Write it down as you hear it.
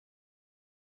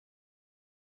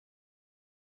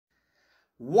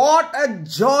What a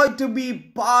joy to be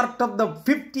part of the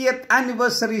 50th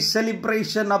anniversary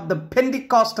celebration of the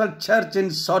Pentecostal Church in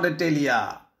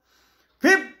Sodatelia.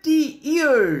 50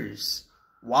 years.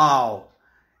 Wow.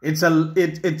 It's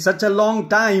such a long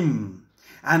time.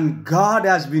 And God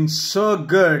has been so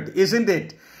good, isn't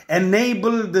it?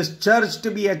 Enabled this church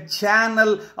to be a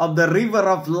channel of the river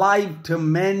of life to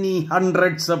many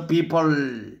hundreds of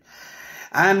people.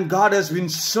 And God has been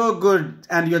so good,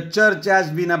 and your church has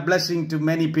been a blessing to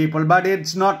many people. But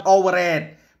it's not over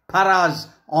yet. Paras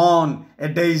on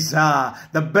Edesa.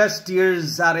 The best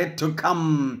years are yet to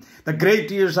come. The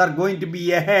great years are going to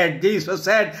be ahead. Jesus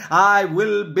said, I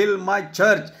will build my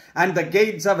church, and the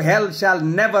gates of hell shall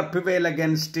never prevail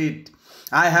against it.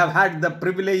 I have had the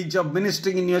privilege of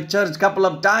ministering in your church a couple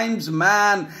of times.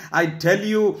 Man, I tell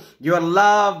you, your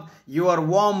love, your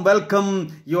warm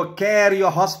welcome, your care,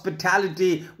 your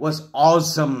hospitality was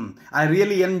awesome. I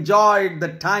really enjoyed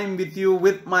the time with you,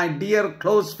 with my dear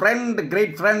close friend,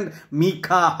 great friend,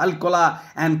 Mika, Halkola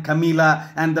and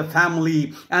Camila and the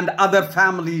family and other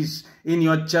families in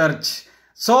your church.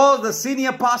 So the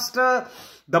senior pastor,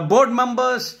 the board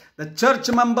members, the church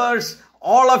members,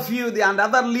 all of you and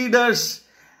other leaders,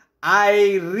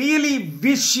 I really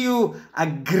wish you a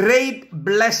great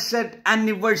blessed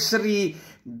anniversary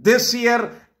this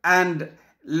year and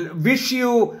wish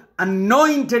you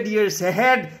anointed years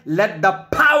ahead. Let the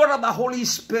power of the Holy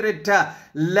Spirit,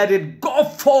 let it go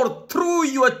forth through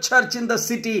your church in the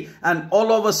city and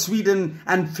all over Sweden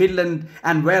and Finland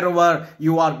and wherever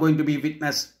you are going to be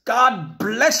witness. God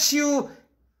bless you.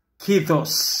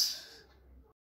 Kiitos.